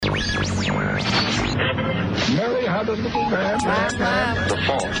out of the man. The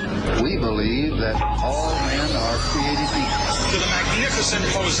fault. We believe that all men are created equal. To the magnificent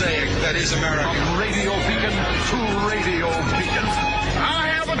mosaic that is America. From radio beacon to radio beacon.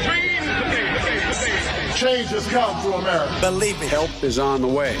 I have a dream. Change has come to America. Believe me. Help is on the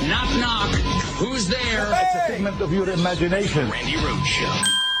way. Knock, knock. Who's there? It's a figment of your imagination. Randi Rhodes Show.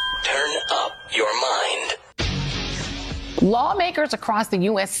 Turn up your mind. Lawmakers across the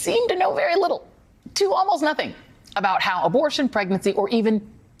U.S. seem to know very little to almost nothing about how abortion, pregnancy, or even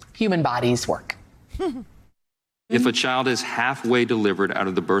human bodies work. If a child is halfway delivered out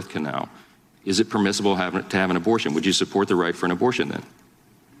of the birth canal, is it permissible to have an abortion? Would you support the right for an abortion then?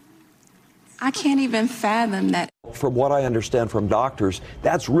 I can't even fathom that. From what I understand from doctors,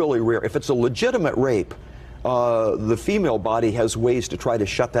 that's really rare. If it's a legitimate rape, the female body has ways to try to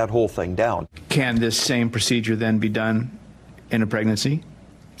shut that whole thing down. Can this same procedure then be done in a pregnancy,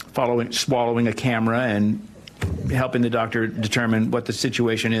 swallowing a camera and helping the doctor determine what the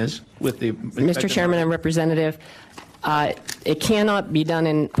situation is with the... Mr. Chairman and Representative, it cannot be done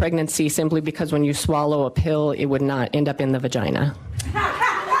in pregnancy simply because when you swallow a pill, it would not end up in the vagina.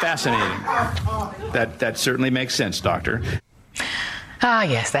 Fascinating. That certainly makes sense, doctor. Ah,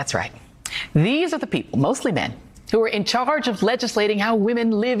 yes, that's right. These are the people, mostly men, who are in charge of legislating how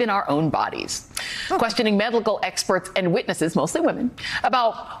women live in our own bodies, questioning medical experts and witnesses, mostly women,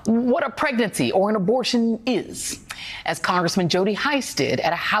 about what a pregnancy or an abortion is, as Congressman Jody Hice did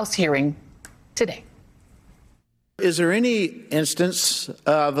at a House hearing today. Is there any instance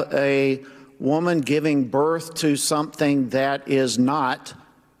of a woman giving birth to something that is not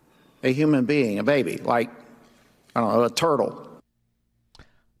a human being, a baby, like, I don't know, a turtle?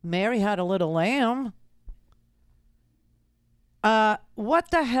 Mary had a little lamb.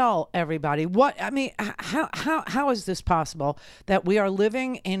 What the hell, everybody? How is this possible that we are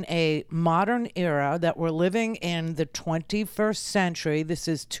living in a modern era, that we're living in the 21st century? This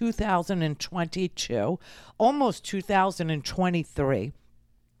is 2022, almost 2023.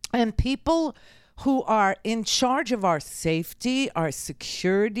 And people who are in charge of our safety, our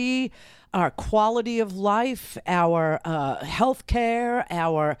security, our quality of life, our health care,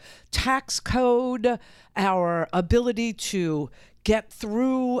 our tax code, our ability to get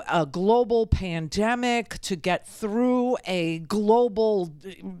through a global pandemic, to get through a global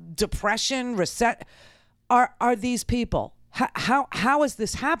depression, are these people. How is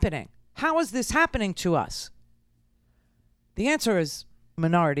this happening? How is this happening to us? The answer is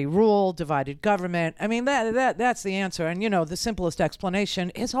minority rule, divided government. I mean, that's the answer. And, the simplest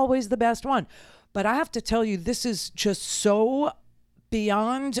explanation is always the best one. But I have to tell you, this is just so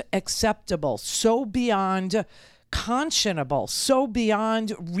beyond acceptable, so beyond conscionable, so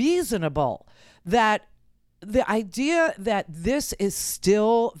beyond reasonable, that the idea that this is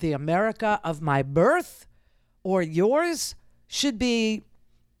still the America of my birth or yours should be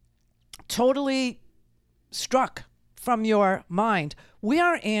totally struck from your mind. We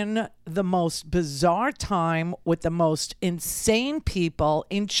are in the most bizarre time with the most insane people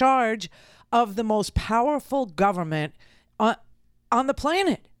in charge of the most powerful government on the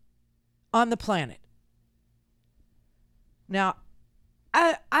planet. On the planet. Now,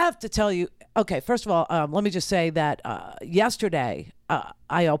 I have to tell you, okay, first of all, let me just say that yesterday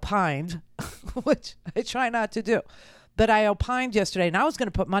I opined, which I try not to do, but I opined yesterday, and I was going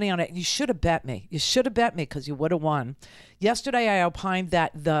to put money on it. You should have bet me. You should have bet me because you would have won. Yesterday, I opined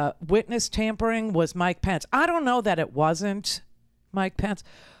that the witness tampering was Mike Pence. I don't know that it wasn't Mike Pence.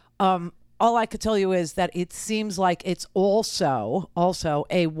 All I could tell you is that it seems like it's also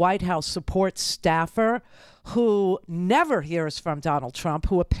a White House support staffer who never hears from Donald Trump,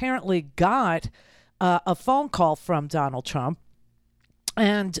 who apparently got a phone call from Donald Trump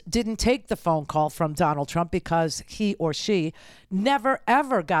and didn't take the phone call from Donald Trump because he or she never,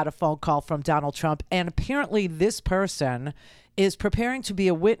 ever got a phone call from Donald Trump. And apparently this person is preparing to be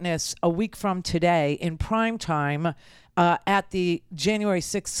a witness a week from today in prime time at the January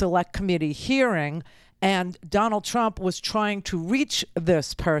 6th Select Committee hearing. And Donald Trump was trying to reach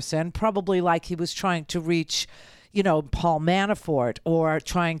this person, probably like he was trying to reach, Paul Manafort, or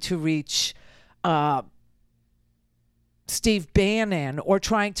trying to reach Steve Bannon, or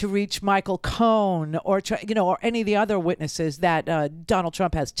trying to reach Michael Cohen, or or any of the other witnesses that Donald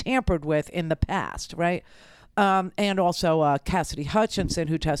Trump has tampered with in the past, right? And also Cassidy Hutchinson,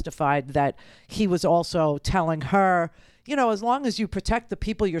 who testified that he was also telling her, as long as you protect the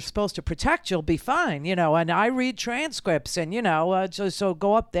people you're supposed to protect, you'll be fine, and I read transcripts and, so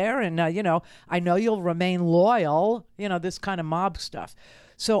go up there and, I know you'll remain loyal, this kind of mob stuff.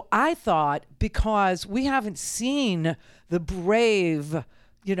 So I thought, because we haven't seen the brave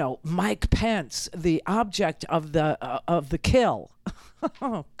Mike Pence, the object of the kill.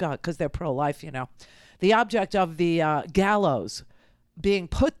 Oh, God, because they're pro-life, The object of the gallows being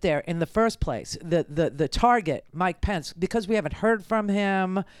put there in the first place, the target, Mike Pence, because we haven't heard from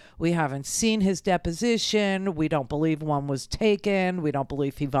him, we haven't seen his deposition, we don't believe one was taken, we don't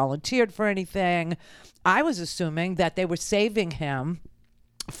believe he volunteered for anything. I was assuming that they were saving him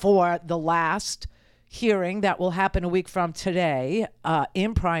for the last hearing that will happen a week from today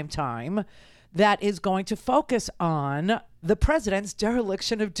in prime time that is going to focus on the president's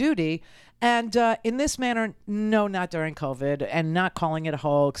dereliction of duty. And in this manner, no, not during COVID, and not calling it a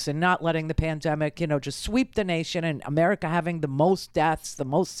hoax, and not letting the pandemic, just sweep the nation, and America having the most deaths, the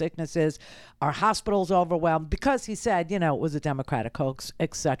most sicknesses, our hospitals overwhelmed, because he said, it was a Democratic hoax,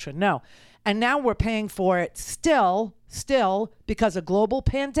 etc. No. And now we're paying for it still, because a global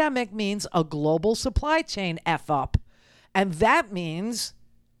pandemic means a global supply chain F up. And that means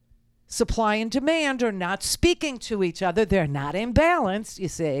supply and demand are not speaking to each other. They're not in balance, you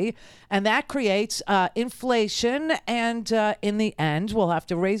see. And that creates inflation. And in the end, we'll have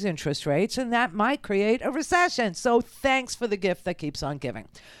to raise interest rates. And that might create a recession. So thanks for the gift that keeps on giving.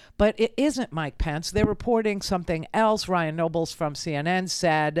 But it isn't Mike Pence. They're reporting something else. Ryan Nobles from CNN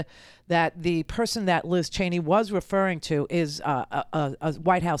said that the person that Liz Cheney was referring to is a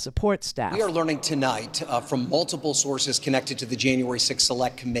White House support staff. We are learning tonight from multiple sources connected to the January 6th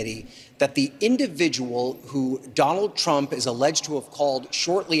Select Committee that the individual who Donald Trump is alleged to have called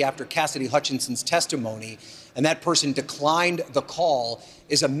shortly after Cassidy Hutchinson's testimony, and that person declined the call,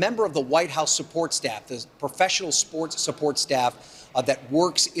 is a member of the White House support staff, the professional sports support staff that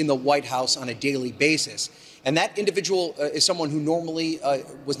works in the White House on a daily basis. And that individual is someone who normally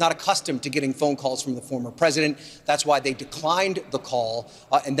was not accustomed to getting phone calls from the former president. That's why they declined the call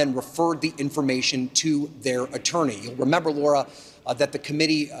and then referred the information to their attorney. You'll remember, Laura, that the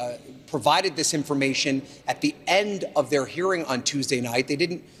committee provided this information at the end of their hearing on Tuesday night. They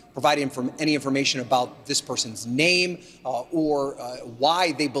didn't provide any information about this person's name or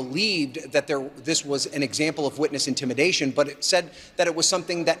why they believed that this was an example of witness intimidation, but it said that it was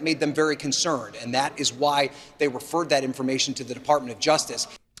something that made them very concerned, and that is why they referred that information to the Department of Justice.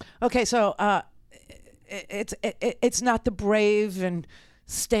 Okay, so it's not the brave and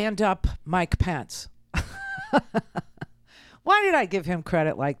stand-up Mike Pence. Why did I give him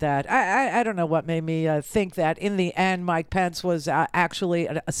credit like that? I don't know what made me think that in the end Mike Pence was actually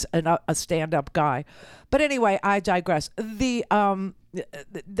a stand-up guy. But anyway, I digress. I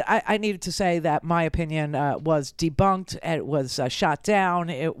needed to say that my opinion was debunked. It was shot down.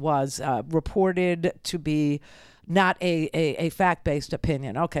 It was reported to be not a fact-based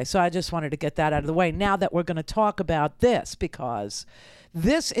opinion. Okay, so I just wanted to get that out of the way. Now that we're going to talk about this, because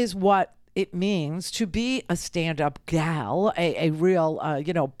this is what it means to be a stand-up gal, a real,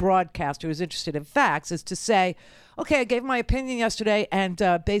 broadcaster who's interested in facts, is to say, okay, I gave my opinion yesterday, and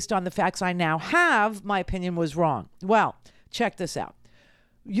based on the facts I now have, my opinion was wrong. Well, check this out.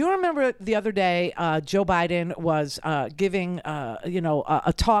 You remember the other day, Joe Biden was giving,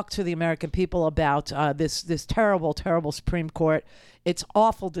 a talk to the American people about this terrible, terrible Supreme Court. Its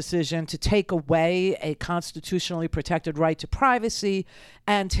awful decision to take away a constitutionally protected right to privacy,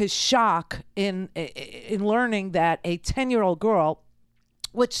 and his shock in learning that a 10-year-old girl,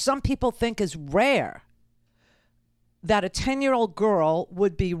 which some people think is rare, that a 10-year-old girl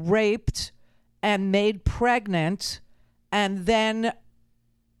would be raped and made pregnant and then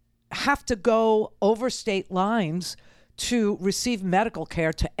have to go over state lines to receive medical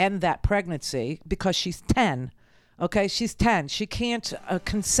care to end that pregnancy because she's 10. Okay, she's 10. She can't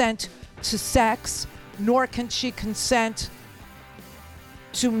consent to sex, nor can she consent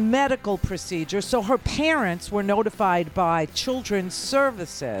to medical procedures. So her parents were notified by Children's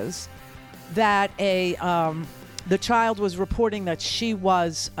Services that the child was reporting that she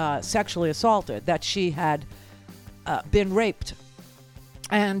was sexually assaulted, that she had been raped,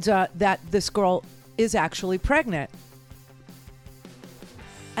 and that this girl is actually pregnant.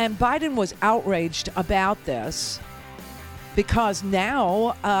 And Biden was outraged about this because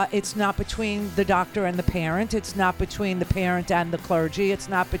now it's not between the doctor and the parent. It's not between the parent and the clergy. It's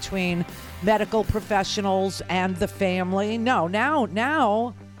not between medical professionals and the family. No,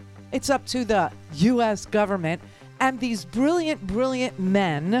 now it's up to the U.S. government and these brilliant, brilliant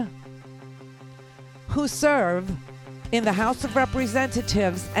men who serve in the House of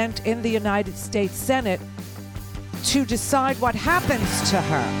Representatives and in the United States Senate to decide what happens to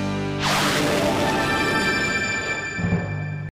her.